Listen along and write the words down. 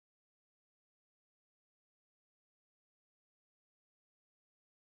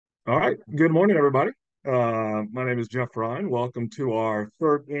All right. Good morning, everybody. My name is Jeff Ryan. Welcome to our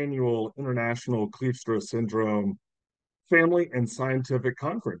third annual International Kleefstra Syndrome Family and Scientific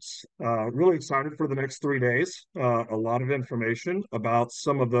Conference. Really excited for the next 3 days. A lot of information about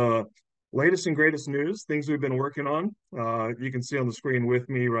some of the latest and greatest news, things we've been working on. You can see on the screen with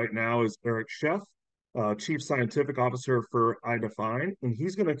me right now is Eric Scheeff, Chief Scientific Officer for IDefine, and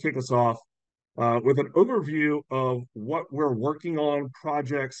he's going to kick us off with an overview of what we're working on,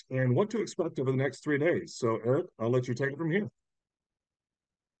 projects, and what to expect over the next 3 days. So, Eric, I'll let you take it from here.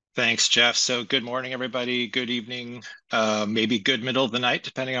 Thanks, Jeff. So good morning, everybody. Good evening, maybe good middle of the night,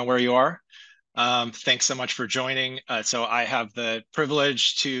 depending on where you are. Thanks so much for joining. So I have the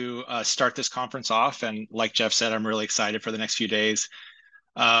privilege to start this conference off. And like Jeff said, I'm really excited for the next few days.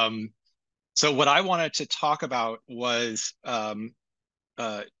 Um, so what I wanted to talk about was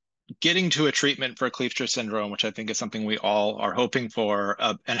uh, getting to a treatment for Kleefstra syndrome, which I think is something we all are hoping for,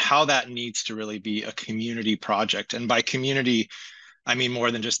 and how that needs to really be a community project. And by community, I mean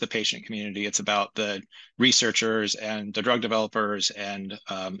more than just the patient community. It's about the researchers and the drug developers and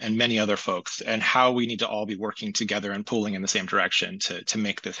many other folks, and how we need to all be working together and pulling in the same direction to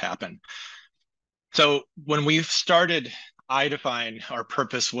make this happen. So when we started IDefine, our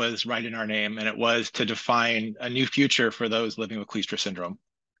purpose was right in our name, and it was to define a new future for those living with Kleefstra syndrome.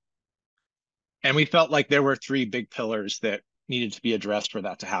 And we felt like there were three big pillars that needed to be addressed for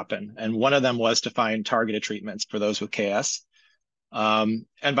that to happen. And one of them was to find targeted treatments for those with KS. And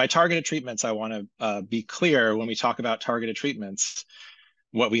by targeted treatments, I want to be clear when we talk about targeted treatments,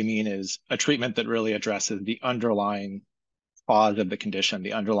 what we mean is a treatment that really addresses the underlying cause of the condition,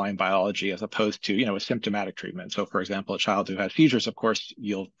 the underlying biology, as opposed to, a symptomatic treatment. So, for example, a child who has seizures, of course,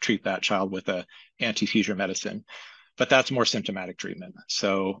 you'll treat that child with a anti-seizure medicine, but that's more symptomatic treatment.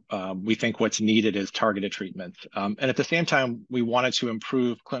 So we think what's needed is targeted treatment. And at the same time, we wanted to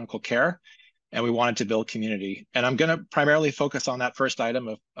improve clinical care and we wanted to build community. And I'm going to primarily focus on that first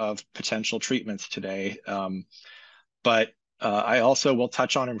item of potential treatments today. But I also will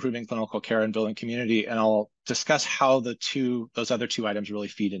touch on improving clinical care and building community, and I'll discuss how those other two items really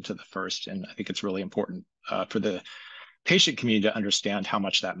feed into the first. And I think it's really important for the patient community to understand how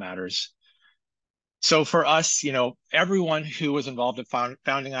much that matters. So for us, everyone who was involved in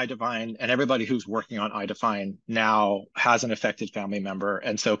founding IDefine and everybody who's working on IDefine now has an affected family member.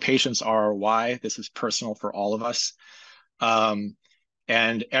 And so patients are why this is personal for all of us. Um,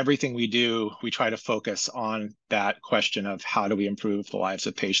 and everything we do, we try to focus on that question of how do we improve the lives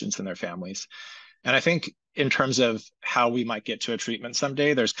of patients and their families. And I think in terms of how we might get to a treatment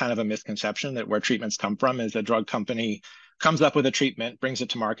someday, there's kind of a misconception that where treatments come from is a drug company comes up with a treatment, brings it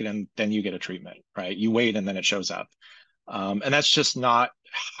to market, and then you get a treatment, right? You wait and then it shows up. And that's just not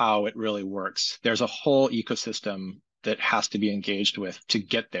how it really works. There's a whole ecosystem that has to be engaged with to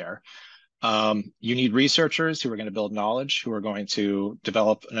get there. You need researchers who are going to build knowledge, who are going to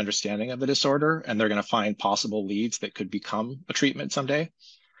develop an understanding of the disorder, and they're going to find possible leads that could become a treatment someday.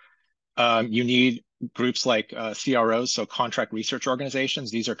 You need groups like CROs, so contract research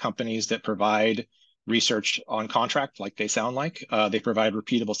organizations. These are companies that provide research on contract, like they sound like. They provide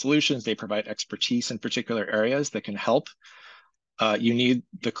repeatable solutions. They provide expertise in particular areas that can help. You need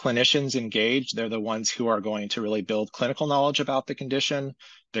the clinicians engaged. They're the ones who are going to really build clinical knowledge about the condition.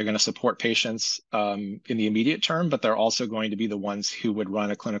 They're going to support patients in the immediate term, but they're also going to be the ones who would run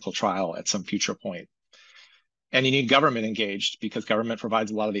a clinical trial at some future point. And you need government engaged because government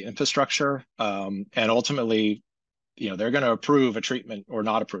provides a lot of the infrastructure. And ultimately, they're going to approve a treatment or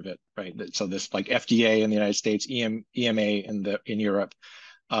not approve it, right? So this like FDA in the United States, EMA in Europe,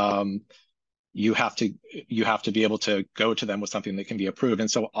 you have to be able to go to them with something that can be approved. And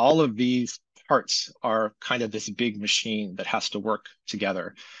so all of these parts are kind of this big machine that has to work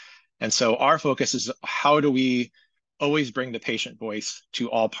together. And so our focus is how do we always bring the patient voice to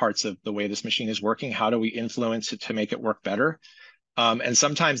all parts of the way this machine is working? How do we influence it to make it work better? And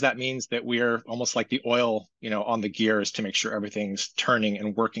sometimes that means that we're almost like the oil, on the gears to make sure everything's turning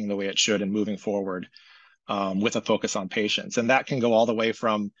and working the way it should and moving forward with a focus on patients. And that can go all the way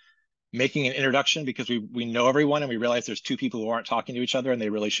from making an introduction because we know everyone and we realize there's two people who aren't talking to each other and they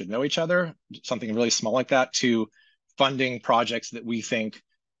really should know each other, something really small like that, to funding projects that we think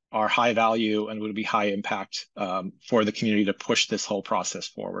are high value and would be high impact for the community to push this whole process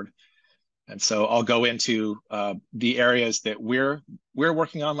forward. And so I'll go into the areas that we're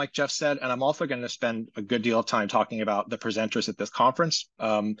working on, like Jeff said, and I'm also going to spend a good deal of time talking about the presenters at this conference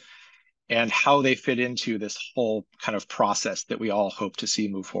and how they fit into this whole kind of process that we all hope to see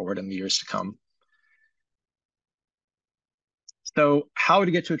move forward in the years to come. So how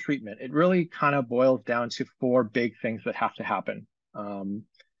to get to a treatment? It really kind of boils down to four big things that have to happen.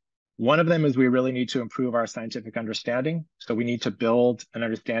 One of them is we really need to improve our scientific understanding. So we need to build an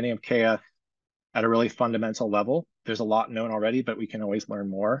understanding of KF at a really fundamental level. There's a lot known already, but we can always learn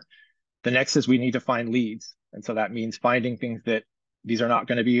more. The next is we need to find leads. And so that means finding things that these are not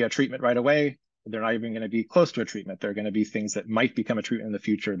going to be a treatment right away. They're not even going to be close to a treatment. They're going to be things that might become a treatment in the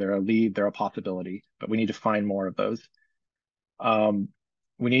future. They're a lead, they're a possibility, but we need to find more of those. Um,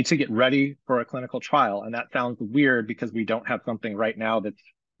 we need to get ready for a clinical trial. And that sounds weird because we don't have something right now that's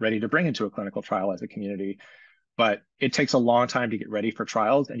ready to bring into a clinical trial as a community. But it takes a long time to get ready for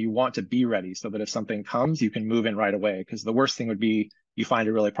trials, and you want to be ready so that if something comes, you can move in right away. Because the worst thing would be you find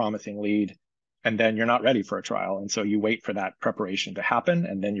a really promising lead, and then you're not ready for a trial. And so you wait for that preparation to happen,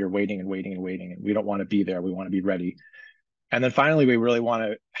 and then you're waiting and waiting and waiting. And we don't want to be there. We want to be ready. And then finally, we really want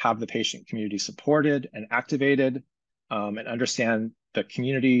to have the patient community supported and activated, and understand the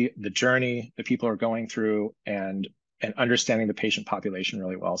community, the journey that people are going through, and understanding the patient population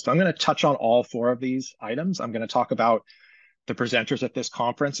really well. So I'm going to touch on all four of these items. I'm going to talk about the presenters at this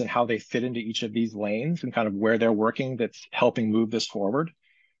conference and how they fit into each of these lanes and kind of where they're working that's helping move this forward.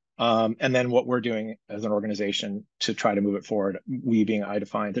 And then what we're doing as an organization to try to move it forward, we being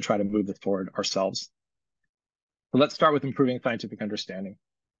IDefine, to try to move this forward ourselves. So let's start with improving scientific understanding.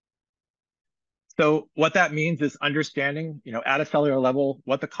 So what that means is understanding, at a cellular level,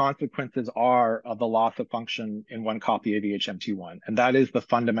 what the consequences are of the loss of function in one copy of EHMT1. And that is the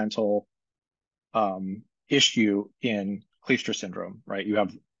fundamental issue in Kleefstra syndrome, right? You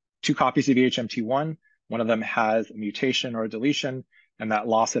have two copies of EHMT1. One of them has a mutation or a deletion, and that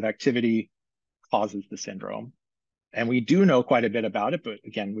loss of activity causes the syndrome. And we do know quite a bit about it, but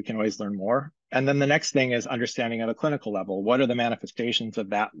again, we can always learn more. And then the next thing is understanding at a clinical level. What are the manifestations of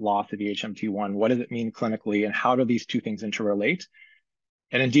that loss of EHMT1? What does it mean clinically? And how do these two things interrelate?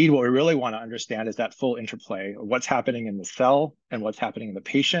 And indeed, what we really want to understand is that full interplay of what's happening in the cell and what's happening in the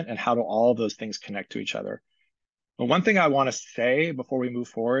patient, and how do all of those things connect to each other. But one thing I want to say before we move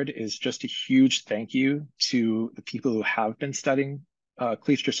forward is just a huge thank you to the people who have been studying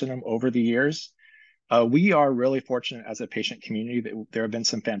Kleefstra syndrome over the years. We are really fortunate as a patient community that there have been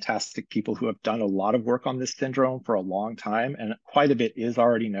some fantastic people who have done a lot of work on this syndrome for a long time, and quite a bit is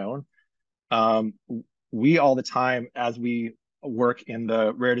already known. We all the time, as we work in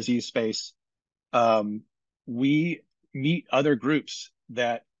the rare disease space, we meet other groups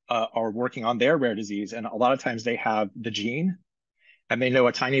that are working on their rare disease, and a lot of times they have the gene, and they know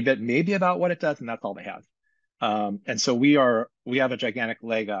a tiny bit maybe about what it does, and that's all they have. And so we have a gigantic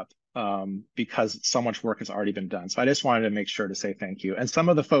leg up because so much work has already been done. So I just wanted to make sure to say thank you. And some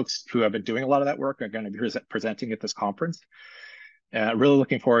of the folks who have been doing a lot of that work are going to be presenting at this conference. Really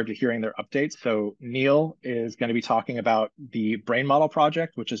looking forward to hearing their updates. So Neil is going to be talking about the brain model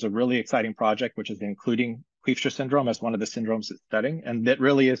project, which is a really exciting project, which is including Kleefstra syndrome as one of the syndromes it's studying. And that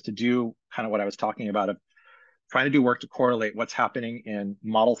really is to do kind of what I was talking about, of trying to do work to correlate what's happening in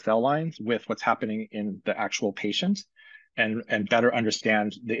model cell lines with what's happening in the actual patient, and better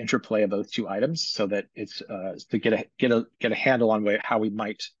understand the interplay of those two items, so that it's to get a handle on how we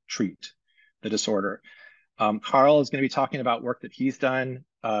might treat the disorder. Carl is going to be talking about work that he's done,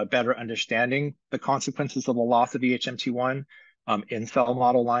 better understanding the consequences of the loss of EHMT1 in cell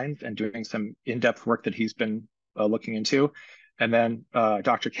model lines, and doing some in-depth work that he's been looking into. And then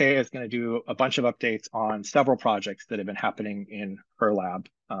Dr. K is going to do a bunch of updates on several projects that have been happening in her lab.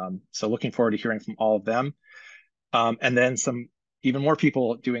 So looking forward to hearing from all of them. And then some even more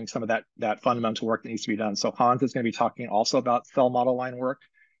people doing some of that fundamental work that needs to be done. So Hans is going to be talking also about cell model line work.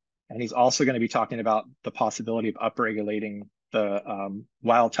 And he's also going to be talking about the possibility of upregulating the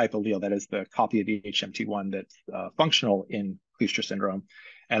wild type allele, that is the copy of EHMT1 that's functional in Kleefstra syndrome.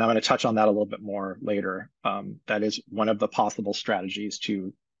 And I'm going to touch on that a little bit more later. That is one of the possible strategies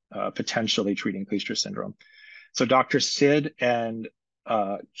to potentially treating Kleefstra syndrome. So Dr. Sid and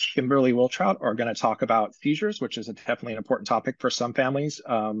Kimberly Wiltrout are going to talk about seizures, which is definitely an important topic for some families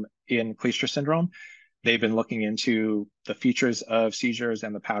in Kleefstra syndrome. They've been looking into the features of seizures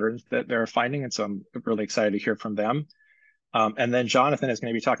and the patterns that they're finding, and so I'm really excited to hear from them. And then Jonathan is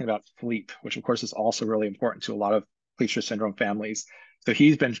going to be talking about sleep, which of course is also really important to a lot of Kleefstra syndrome families. So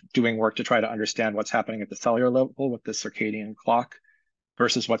he's been doing work to try to understand what's happening at the cellular level with the circadian clock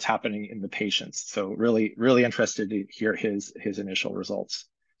versus what's happening in the patients. So really, really interested to hear his initial results.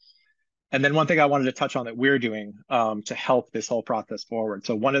 And then one thing I wanted to touch on that we're doing to help this whole process forward.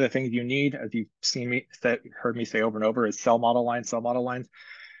 So one of the things you need, as you've heard me say over and over, is cell model lines.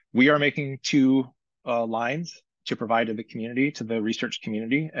 We are making two lines to provide to the community, to the research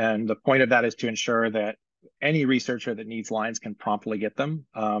community. And the point of that is to ensure that any researcher that needs lines can promptly get them.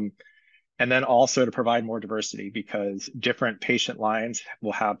 And then also to provide more diversity because different patient lines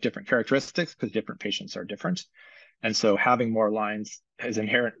will have different characteristics because different patients are different. And so having more lines is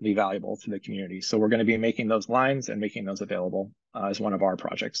inherently valuable to the community. So we're going to be making those lines and making those available as one of our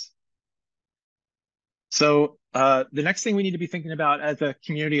projects. So the next thing we need to be thinking about as a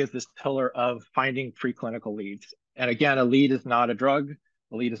community is this pillar of finding preclinical leads. And again, a lead is not a drug.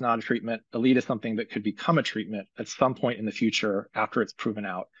 A lead is not a treatment. A lead is something that could become a treatment at some point in the future after it's proven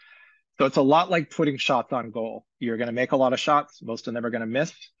out. So it's a lot like putting shots on goal. You're going to make a lot of shots. Most of them are going to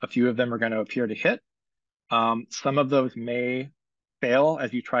miss. A few of them are going to appear to hit. Some of those may fail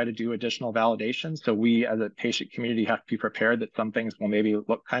as you try to do additional validation. So we as a patient community have to be prepared that some things will maybe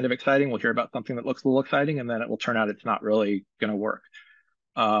look kind of exciting. We'll hear about something that looks a little exciting, and then it will turn out it's not really going to work.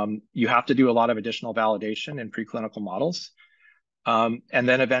 You have to do a lot of additional validation in preclinical models. And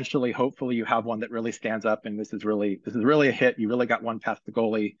then eventually, hopefully, you have one that really stands up, and this is really a hit. You really got one past the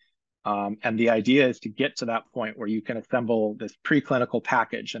goalie. And the idea is to get to that point where you can assemble this preclinical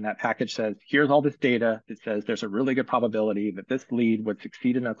package, and that package says, here's all this data that says there's a really good probability that this lead would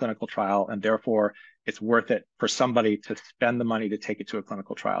succeed in a clinical trial, and therefore it's worth it for somebody to spend the money to take it to a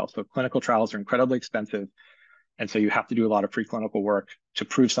clinical trial. So clinical trials are incredibly expensive, and so you have to do a lot of preclinical work to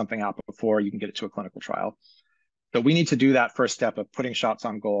prove something out before you can get it to a clinical trial. So we need to do that first step of putting shots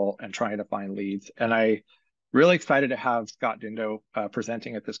on goal and trying to find leads. And I really excited to have Scott Dindo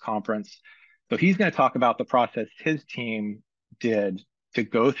presenting at this conference. So he's going to talk about the process his team did to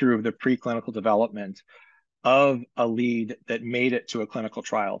go through the preclinical development of a lead that made it to a clinical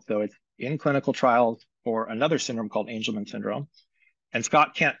trial. So it's in clinical trials for another syndrome called Angelman syndrome. And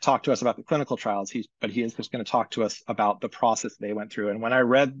Scott can't talk to us about the clinical trials, but he is just going to talk to us about the process they went through. And when I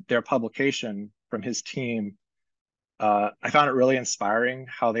read their publication from his team, I found it really inspiring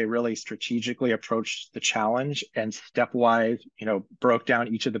how they really strategically approached the challenge and stepwise, broke down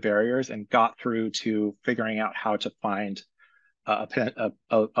each of the barriers and got through to figuring out how to find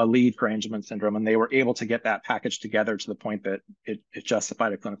a lead for Angelman syndrome. And they were able to get that package together to the point that it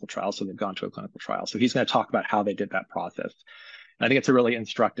justified a clinical trial. So they've gone to a clinical trial. So he's going to talk about how they did that process. And I think it's a really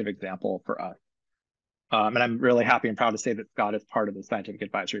instructive example for us. And I'm really happy and proud to say that Scott is part of the scientific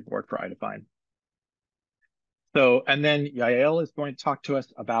advisory board for IDefine. So, and then Yael is going to talk to us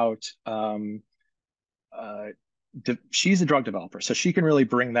about, she's a drug developer, so she can really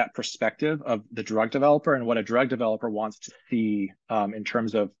bring that perspective of the drug developer and what a drug developer wants to see in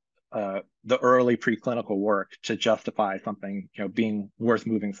terms of the early preclinical work to justify something, being worth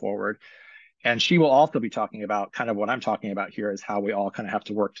moving forward. And she will also be talking about kind of what I'm talking about here is how we all kind of have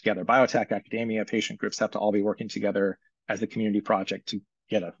to work together. Biotech, academia, patient groups have to all be working together as a community project to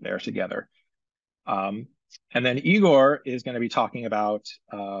get us there together. And then Igor is going to be talking about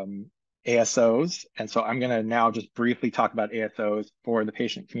ASOs. And so I'm going to now just briefly talk about ASOs for the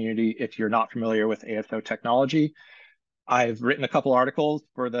patient community. If you're not familiar with ASO technology, I've written a couple articles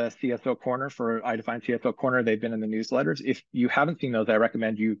for the CSO Corner, for IDefine CSO Corner. They've been in the newsletters. If you haven't seen those, I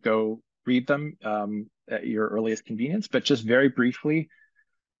recommend you go read them at your earliest convenience. But just very briefly,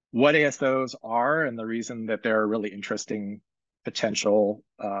 what ASOs are and the reason that they're a really interesting potential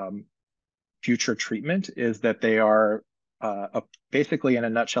future treatment is that they are basically, in a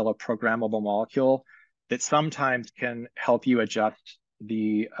nutshell, a programmable molecule that sometimes can help you adjust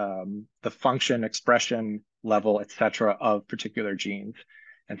the function, expression level, et cetera, of particular genes.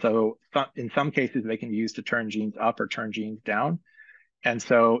 And so in some cases, they can be used to turn genes up or turn genes down. And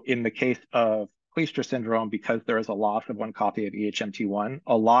so in the case of Kleefstra syndrome, because there is a loss of one copy of EHMT1,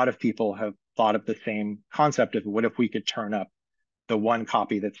 a lot of people have thought of the same concept of what if we could turn up the one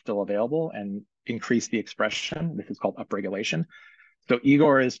copy that's still available and increase the expression. This is called upregulation. So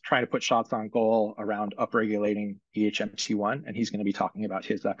Igor is trying to put shots on goal around upregulating EHMT1, and he's going to be talking about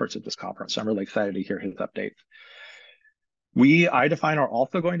his efforts at this conference. So I'm really excited to hear his updates. We, IDefine, are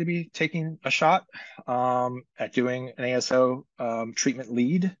also going to be taking a shot at doing an ASO treatment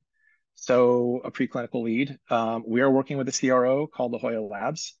lead, so a preclinical lead. We are working with a CRO called La Jolla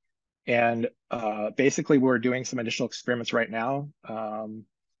Labs. And basically, we're doing some additional experiments right now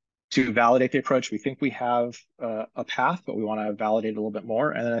to validate the approach. We think we have a path, but we want to validate it a little bit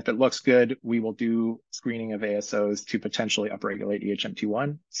more. And then if it looks good, we will do screening of ASOs to potentially upregulate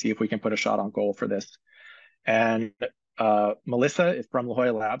EHMT1, see if we can put a shot on goal for this. And Melissa from La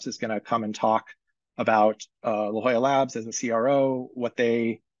Jolla Labs is going to come and talk about La Jolla Labs as a CRO, what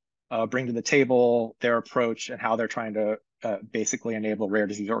they bring to the table, their approach, and how they're trying to basically enable rare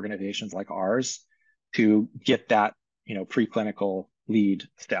disease organizations like ours to get that preclinical lead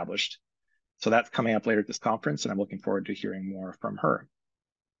established. So that's coming up later at this conference, and I'm looking forward to hearing more from her.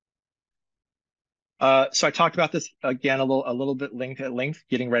 So I talked about this again a little bit at length.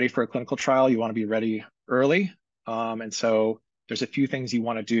 Getting ready for a clinical trial, you want to be ready early, and so there's a few things you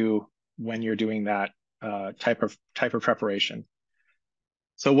want to do when you're doing that type of preparation.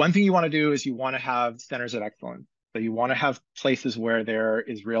 So one thing you want to do is you want to have centers of excellence. So you want to have places where there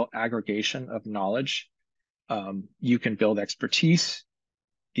is real aggregation of knowledge. You can build expertise.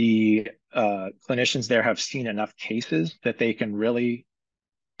 The clinicians there have seen enough cases that they can really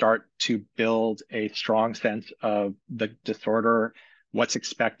start to build a strong sense of the disorder, what's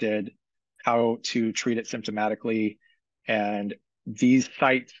expected, how to treat it symptomatically. And these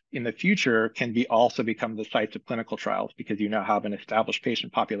sites in the future can be also become the sites of clinical trials because you now have an established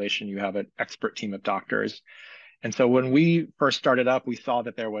patient population, you have an expert team of doctors. And so when we first started up, we saw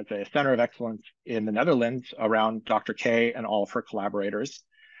that there was a center of excellence in the Netherlands around Dr. K and all of her collaborators,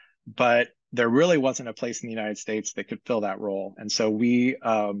 but there really wasn't a place in the United States that could fill that role. And so we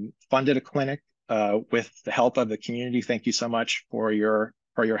funded a clinic with the help of the community. Thank you so much for your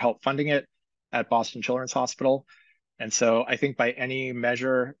help funding it at Boston Children's Hospital. And so I think by any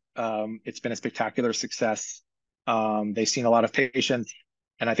measure, it's been a spectacular success. They've seen a lot of patients.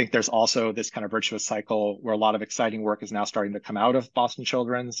 And I think there's also this kind of virtuous cycle where a lot of exciting work is now starting to come out of Boston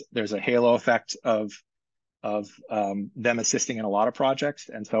Children's. There's a halo effect of them assisting in a lot of projects.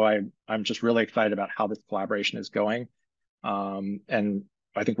 And so I'm just really excited about how this collaboration is going. And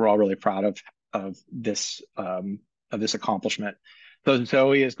I think we're all really proud of this accomplishment. So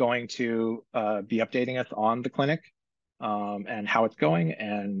Zoe is going to be updating us on the clinic and how it's going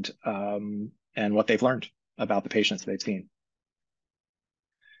and what they've learned about the patients they've seen.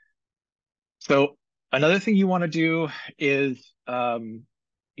 So another thing you want to do is,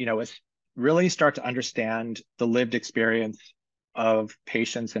 is really start to understand the lived experience of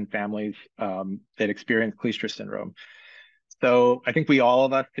patients and families that experience Kleefstra syndrome. So I think all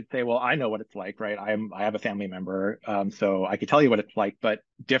of us could say, well, I know what it's like, right? I have a family member, so I could tell you what it's like, but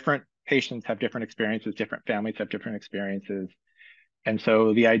different patients have different experiences, different families have different experiences. And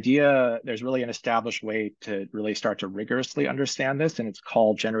so the idea, there's really an established way to really start to rigorously understand this, and it's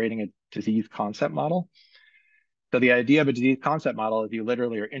called generating a disease concept model. So the idea of a disease concept model is you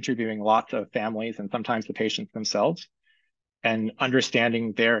literally are interviewing lots of families and sometimes the patients themselves and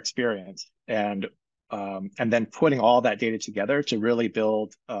understanding their experience and then putting all that data together to really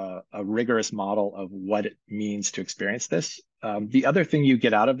build a rigorous model of what it means to experience this. The other thing you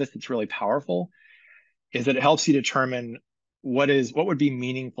get out of this that's really powerful is that it helps you determine what would be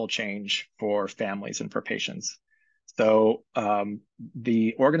meaningful change for families and for patients. So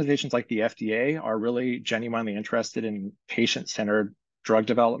the organizations like the FDA are really genuinely interested in patient-centered drug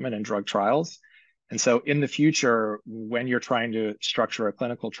development and drug trials. And so in the future, when you're trying to structure a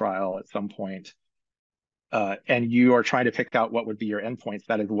clinical trial at some point, and you are trying to pick out what would be your endpoints,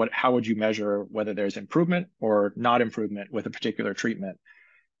 that is, how would you measure whether there's improvement or not improvement with a particular treatment?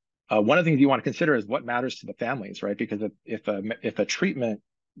 One of the things you want to consider is what matters to the families, right? Because if a treatment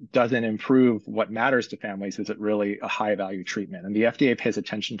doesn't improve what matters to families, is it really a high value treatment? And the FDA pays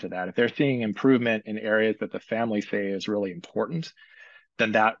attention to that. If they're seeing improvement in areas that the families say is really important,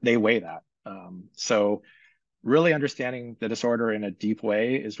 then they weigh that. So really understanding the disorder in a deep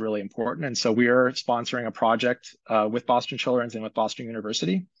way is really important. And so we are sponsoring a project with Boston Children's and with Boston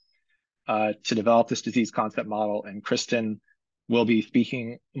University to develop this disease concept model. And Kristen will be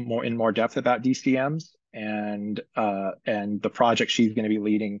speaking in more depth about DCMs and the project she's going to be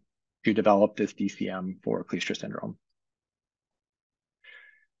leading to develop this DCM for Kleefstra syndrome.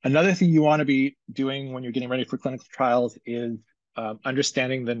 Another thing you want to be doing when you're getting ready for clinical trials is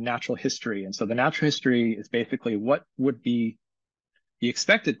understanding the natural history. And so the natural history is basically what would be the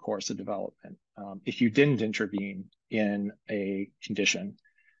expected course of development if you didn't intervene in a condition.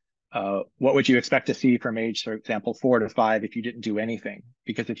 What would you expect to see from age, for example, 4 to 5 if you didn't do anything?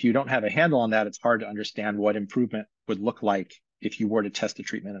 Because if you don't have a handle on that, it's hard to understand what improvement would look like if you were to test a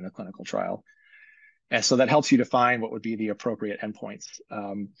treatment in a clinical trial. And so that helps you define what would be the appropriate endpoints.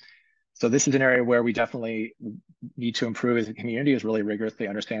 So this is an area where we definitely need to improve as a community, is really rigorously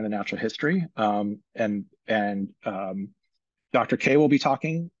understand the natural history. Dr. K will be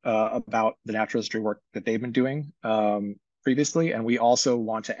talking about the natural history work that they've been doing previously, and we also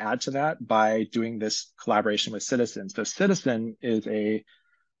want to add to that by doing this collaboration with Citizen. So Citizen is a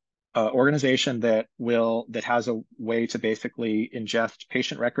organization that has a way to basically ingest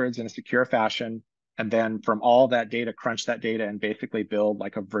patient records in a secure fashion, and then from all that data, crunch that data and basically build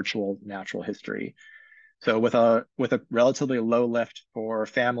like a virtual natural history. So with a relatively low lift for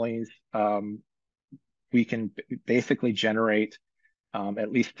families, we can basically generate,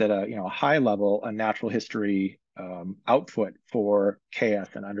 at least at a high level, a natural history output for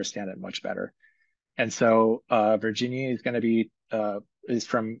KS and understand it much better. And so Virginia is going to be is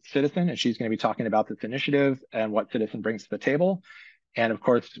from Citizen, and she's going to be talking about this initiative and what Citizen brings to the table. And of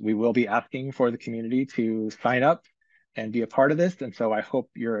course, we will be asking for the community to sign up and be a part of this. And so I hope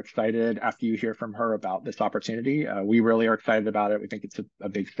you're excited after you hear from her about this opportunity. We really are excited about it. We think it's a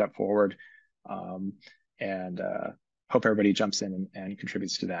big step forward. Um, and hope everybody jumps in and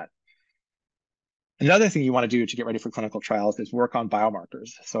contributes to that. Another thing you want to do to get ready for clinical trials is work on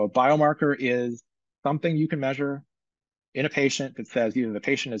biomarkers. So a biomarker is something you can measure in a patient that says either the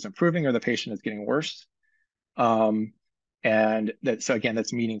patient is improving or the patient is getting worse. And that, so again,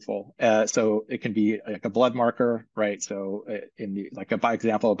 that's meaningful. So it can be like a blood marker, right? So in the, like by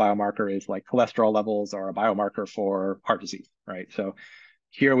example, a biomarker is like cholesterol levels or a biomarker for heart disease, right? So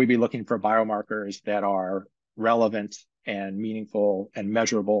here we'd be looking for biomarkers that are relevant and meaningful and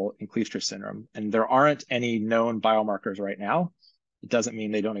measurable in Kleefstra syndrome. And there aren't any known biomarkers right now. It doesn't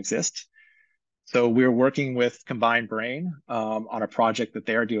mean they don't exist. So we're working with Combined Brain on a project that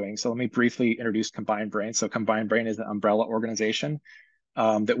they're doing. So let me briefly introduce Combined Brain. So Combined Brain is an umbrella organization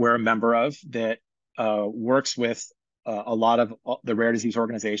that we're a member of that works with a lot of the rare disease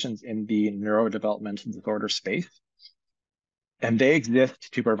organizations in the neurodevelopmental disorder space. And they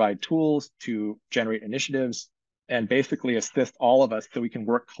exist to provide tools, to generate initiatives, and basically assist all of us so we can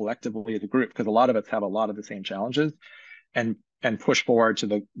work collectively as a group, because a lot of us have a lot of the same challenges and push forward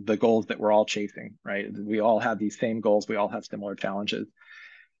to the goals that we're all chasing, right? We all have these same goals. We all have similar challenges.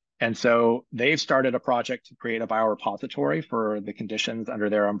 And so they've started a project to create a biorepository for the conditions under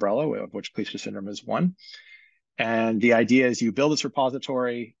their umbrella, of which Kleefstra syndrome is one. And the idea is you build this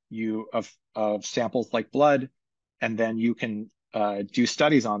repository of samples like blood, and then you can do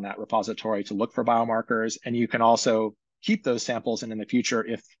studies on that repository to look for biomarkers. And you can also keep those samples, and in the future,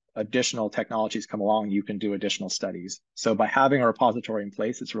 if additional technologies come along, you can do additional studies. So by having a repository in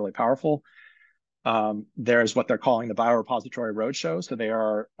place, it's really powerful. There's what they're calling the biorepository roadshow. So they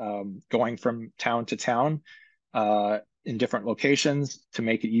are going from town to town in different locations to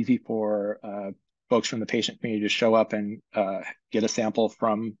make it easy for folks from the patient community to show up and get a sample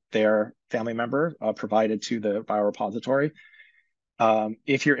from their family member provided to the biorepository.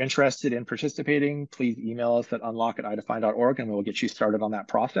 If you're interested in participating, please email us at unlock@idefine.org and we'll get you started on that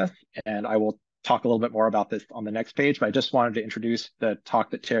process. And I will talk a little bit more about this on the next page, but I just wanted to introduce the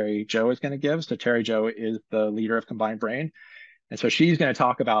talk that Terry Jo is going to give. So Terry Jo is the leader of Combined Brain. And so she's going to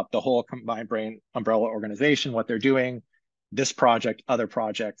talk about the whole Combined Brain umbrella organization, what they're doing, this project, other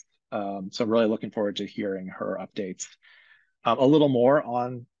projects. So really looking forward to hearing her updates. A little more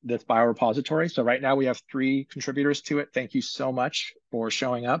on this biorepository. So right now we have 3 contributors to it. Thank you so much for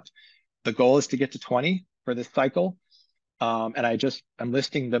showing up. The goal is to get to 20 for this cycle. And I'm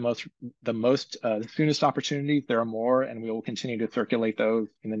listing the soonest opportunities. There are more, and we will continue to circulate those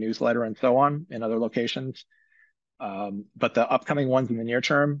in the newsletter and so on in other locations. But the upcoming ones in the near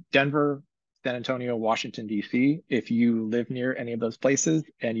term, Denver, San Antonio, Washington, D.C. If you live near any of those places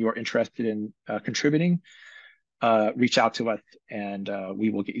and you are interested in contributing, reach out to us and we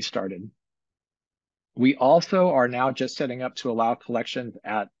will get you started. We also are now just setting up to allow collections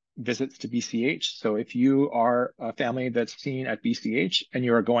at visits to BCH. So if you are a family that's seen at BCH and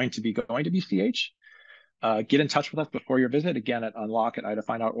you are going to be going to BCH, get in touch with us before your visit, again, at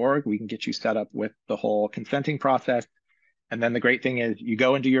unlock@idefine.org. We can get you set up with the whole consenting process. And then the great thing is you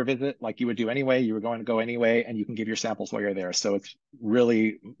go and do your visit like you would do anyway. You were going to go anyway, and you can give your samples while you're there. So it's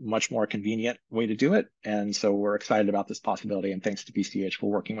really much more convenient way to do it. And so we're excited about this possibility. And thanks to BCH for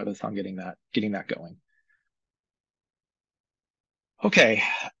working with us on getting that going. Okay,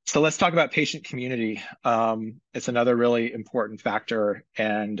 so let's talk about patient community. It's another really important factor.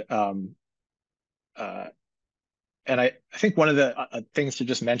 And I think one of the things to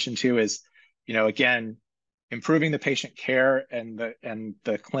just mention too is, again, improving the patient care and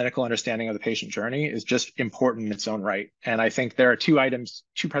the clinical understanding of the patient journey is just important in its own right. And I think there are 2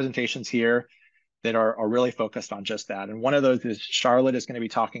 presentations here that are really focused on just that. And one of those is Charlotte is going to be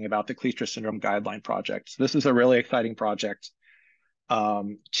talking about the Kleefstra Syndrome Guideline Project. So this is a really exciting project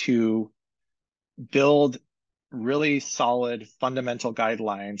to build really solid fundamental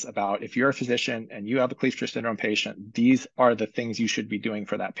guidelines about if you're a physician and you have a Kleefstra syndrome patient, these are the things you should be doing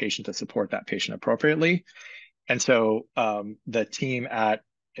for that patient to support that patient appropriately. And so the team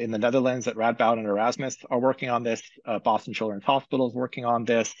in the Netherlands at Radboud and Erasmus are working on this. Boston Children's Hospital is working on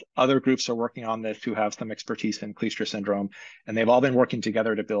this. Other groups are working on this who have some expertise in Kleefstra syndrome. And they've all been working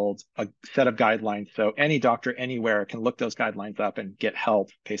together to build a set of guidelines. So any doctor anywhere can look those guidelines up and get help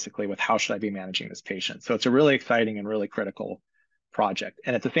basically with how should I be managing this patient. So it's a really exciting and really critical project.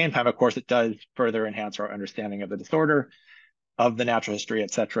 And at the same time, of course, it does further enhance our understanding of the disorder, of the natural history,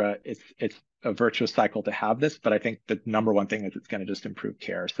 et cetera. It's a virtuous cycle to have this, but I think the number one thing is it's going to just improve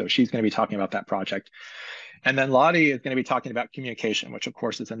care. So she's going to be talking about that project. And then Lottie is going to be talking about communication, which of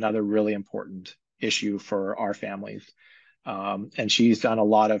course is another really important issue for our families. And she's done a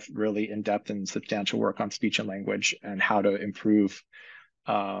lot of really in-depth and substantial work on speech and language and how to improve,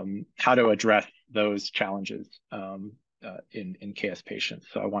 how to address those challenges in KS patients.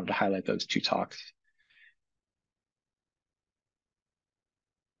 So I wanted to highlight those two talks.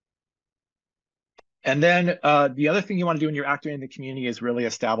 And then the other thing you want to do when you're activating the community is really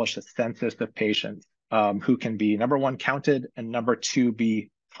establish a census of patients who can be, number one, counted, and number two,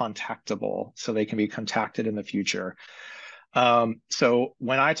 be contactable, so they can be contacted in the future. So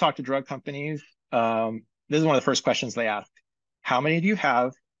when I talk to drug companies, this is one of the first questions they ask. How many do you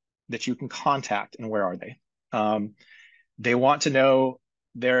have that you can contact, and where are they? They want to know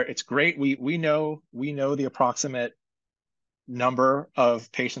it's great. We know the approximate number of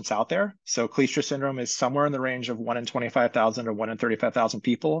patients out there. So Kleefstra syndrome is somewhere in the range of 1 in 25,000 or 1 in 35,000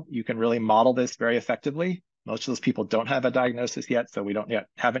 people. You can really model this very effectively. Most of those people don't have a diagnosis yet, so we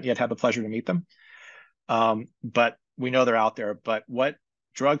haven't yet had the pleasure to meet them. But we know they're out there. But what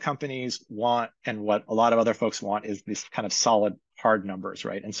drug companies want and what a lot of other folks want is this kind of solid hard numbers,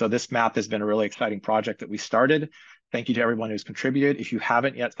 right? And so this map has been a really exciting project that we started. Thank you to everyone who's contributed. If you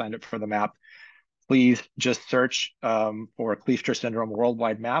haven't yet signed up for the map, please just search for Kleefstra syndrome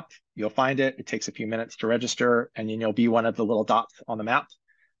worldwide map. You'll find it. It takes a few minutes to register, and then you'll be one of the little dots on the map.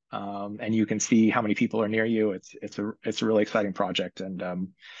 And you can see how many people are near you. It's a really exciting project, and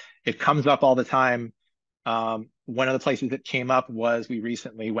it comes up all the time. One of the places that came up was we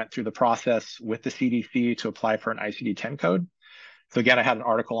recently went through the process with the CDC to apply for an ICD-10 code. So again, I had an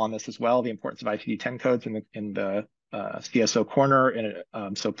article on this as well, the importance of ICD-10 codes in the CSO corner.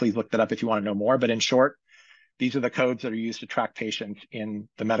 And so please look that up if you want to know more. But in short, these are the codes that are used to track patients in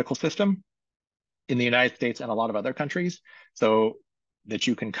the medical system in the United States and a lot of other countries, so that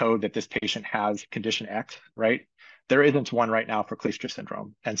you can code that this patient has condition X, right? There isn't one right now for Kleefstra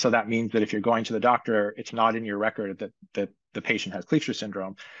syndrome. And so that means that if you're going to the doctor, it's not in your record that the patient has Kleefstra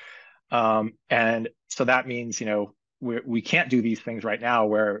syndrome. And so that means, we can't do these things right now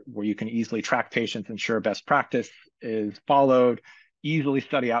where you can easily track patients, ensure best practice is followed, easily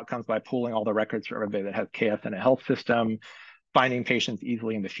study outcomes by pooling all the records for everybody that has KS in a health system, finding patients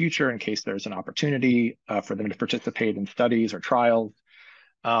easily in the future in case there's an opportunity for them to participate in studies or trials.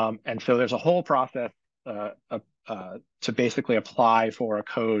 And so there's a whole process to basically apply for a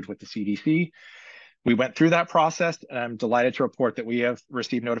code with the CDC. We went through that process, and I'm delighted to report that we have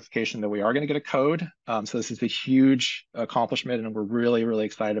received notification that we are going to get a code. So this is a huge accomplishment, and we're really, really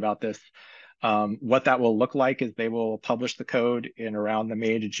excited about this. What that will look like is they will publish the code in around the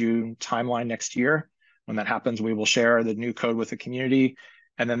May to June timeline next year. When that happens, we will share the new code with the community,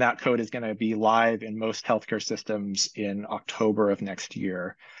 and then that code is going to be live in most healthcare systems in October of next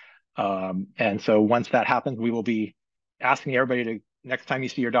year. And so once that happens, we will be asking everybody to, next time you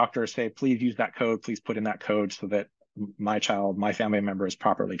see your doctor, say, please use that code, please put in that code so that my child, my family member is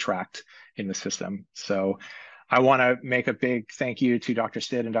properly tracked in the system. So I want to make a big thank you to Dr.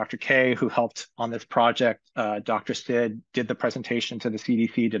 Sid and Dr. K, who helped on this project. Dr. Sid did the presentation to the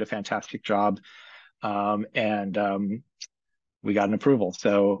CDC, did a fantastic job, and we got an approval.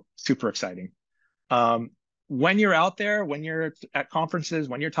 So super exciting. When you're out there, when you're at conferences,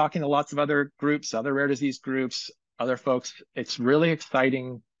 when you're talking to lots of other groups, other rare disease groups, other folks, it's really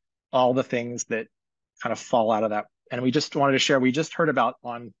exciting, all the things that kind of fall out of that. And we just wanted to share, we just heard about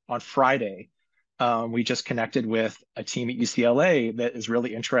on Friday, we just connected with a team at UCLA that is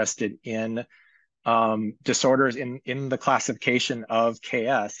really interested in disorders in the classification of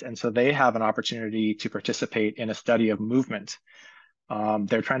KS. And so they have an opportunity to participate in a study of movement.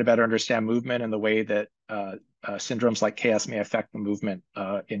 They're trying to better understand movement and the way that syndromes like KS may affect the movement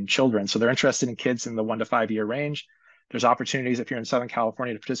in children. So they're interested in kids in the 1 to 5 year range. There's opportunities if you're in Southern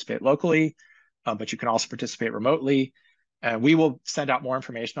California to participate locally, but you can also participate remotely. And we will send out more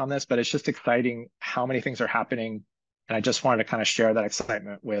information on this, but it's just exciting how many things are happening. And I just wanted to kind of share that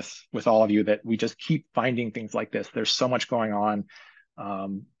excitement with all of you, that we just keep finding things like this. There's so much going on.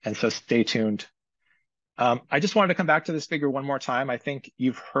 And so stay tuned. I just wanted to come back to this figure one more time. I think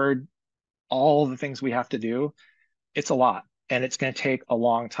you've heard all the things we have to do. It's a lot, and it's going to take a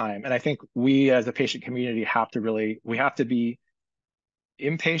long time. And I think we as a patient community have to be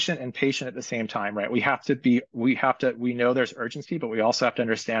impatient and patient at the same time, right? We know there's urgency, but we also have to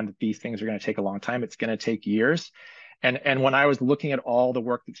understand that these things are going to take a long time. It's going to take years. And when I was looking at all the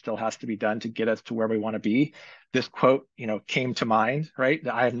work that still has to be done to get us to where we want to be, this quote, came to mind, right?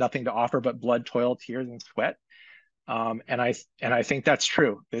 That I have nothing to offer but blood, toil, tears, and sweat. And I think that's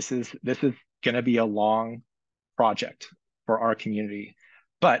true. This is going to be a long project for our community.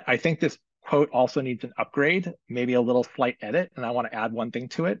 But I think this quote also needs an upgrade, maybe a little slight edit. And I want to add one thing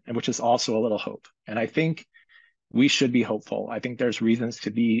to it, and which is also a little hope. And I think we should be hopeful. I think there's reasons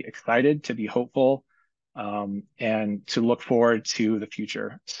to be excited, to be hopeful, and to look forward to the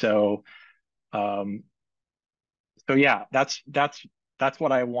future. Um, so yeah, that's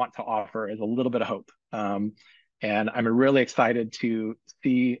what I want to offer is a little bit of hope. And I'm really excited to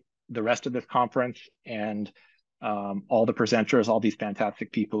see the rest of this conference and all the presenters, all these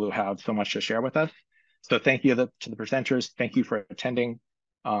fantastic people who have so much to share with us. So thank you to the presenters. Thank you for attending,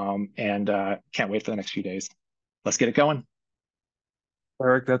 and can't wait for the next few days. Let's get it going.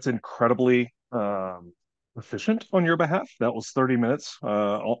 Eric, that's incredibly efficient on your behalf. That was 30 minutes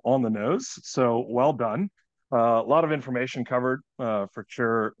on the nose. So well done. A lot of information covered for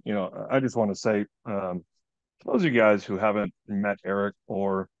sure. I just want to say, those of you guys who haven't met Eric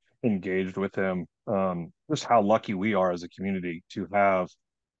or engaged with him, just how lucky we are as a community to have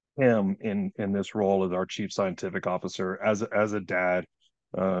him in this role as our chief scientific officer, as a dad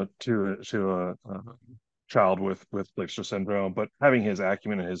to a child with Kleefstra syndrome, but having his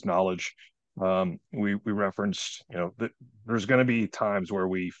acumen and his knowledge. We referenced, that there's going to be times where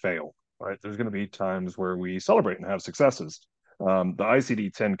we fail, right? There's going to be times where we celebrate and have successes. The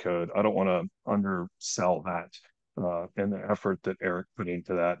ICD-10 code, I don't want to undersell that and the effort that Eric put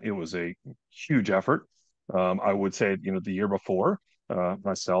into that. It was a huge effort. I would say, the year before,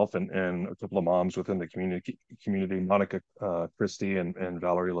 myself and a couple of moms within the community, Monica Christie and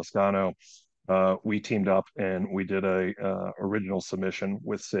Valerie Lascano, we teamed up and we did a original submission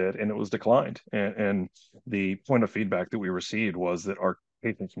with Sid, and it was declined. And the point of feedback that we received was that our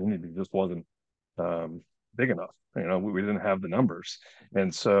patient community just wasn't big enough. We didn't have the numbers,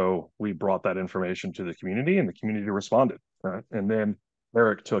 and so we brought that information to the community, and the community responded. Right? And then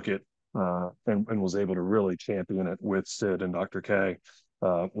Eric took it and was able to really champion it with Sid and Dr. K,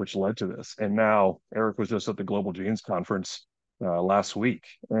 which led to this. And now Eric was just at the Global Genes Conference last week,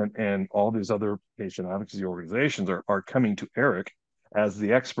 and all these other patient advocacy organizations are coming to Eric as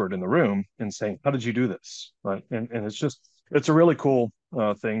the expert in the room and saying, "How did you do this?" Right? And it's a really cool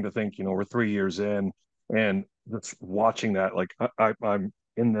thing to think. We're 3 years in, and just watching that. Like I'm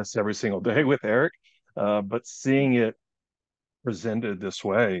in this every single day with Eric, but seeing it presented this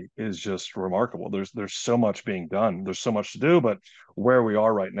way is just remarkable. There's so much being done. There's so much to do, but where we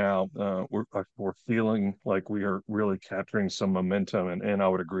are right now, we're feeling like we are really capturing some momentum, and I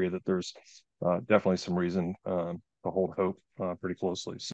would agree that there's definitely some reason to hold hope pretty closely.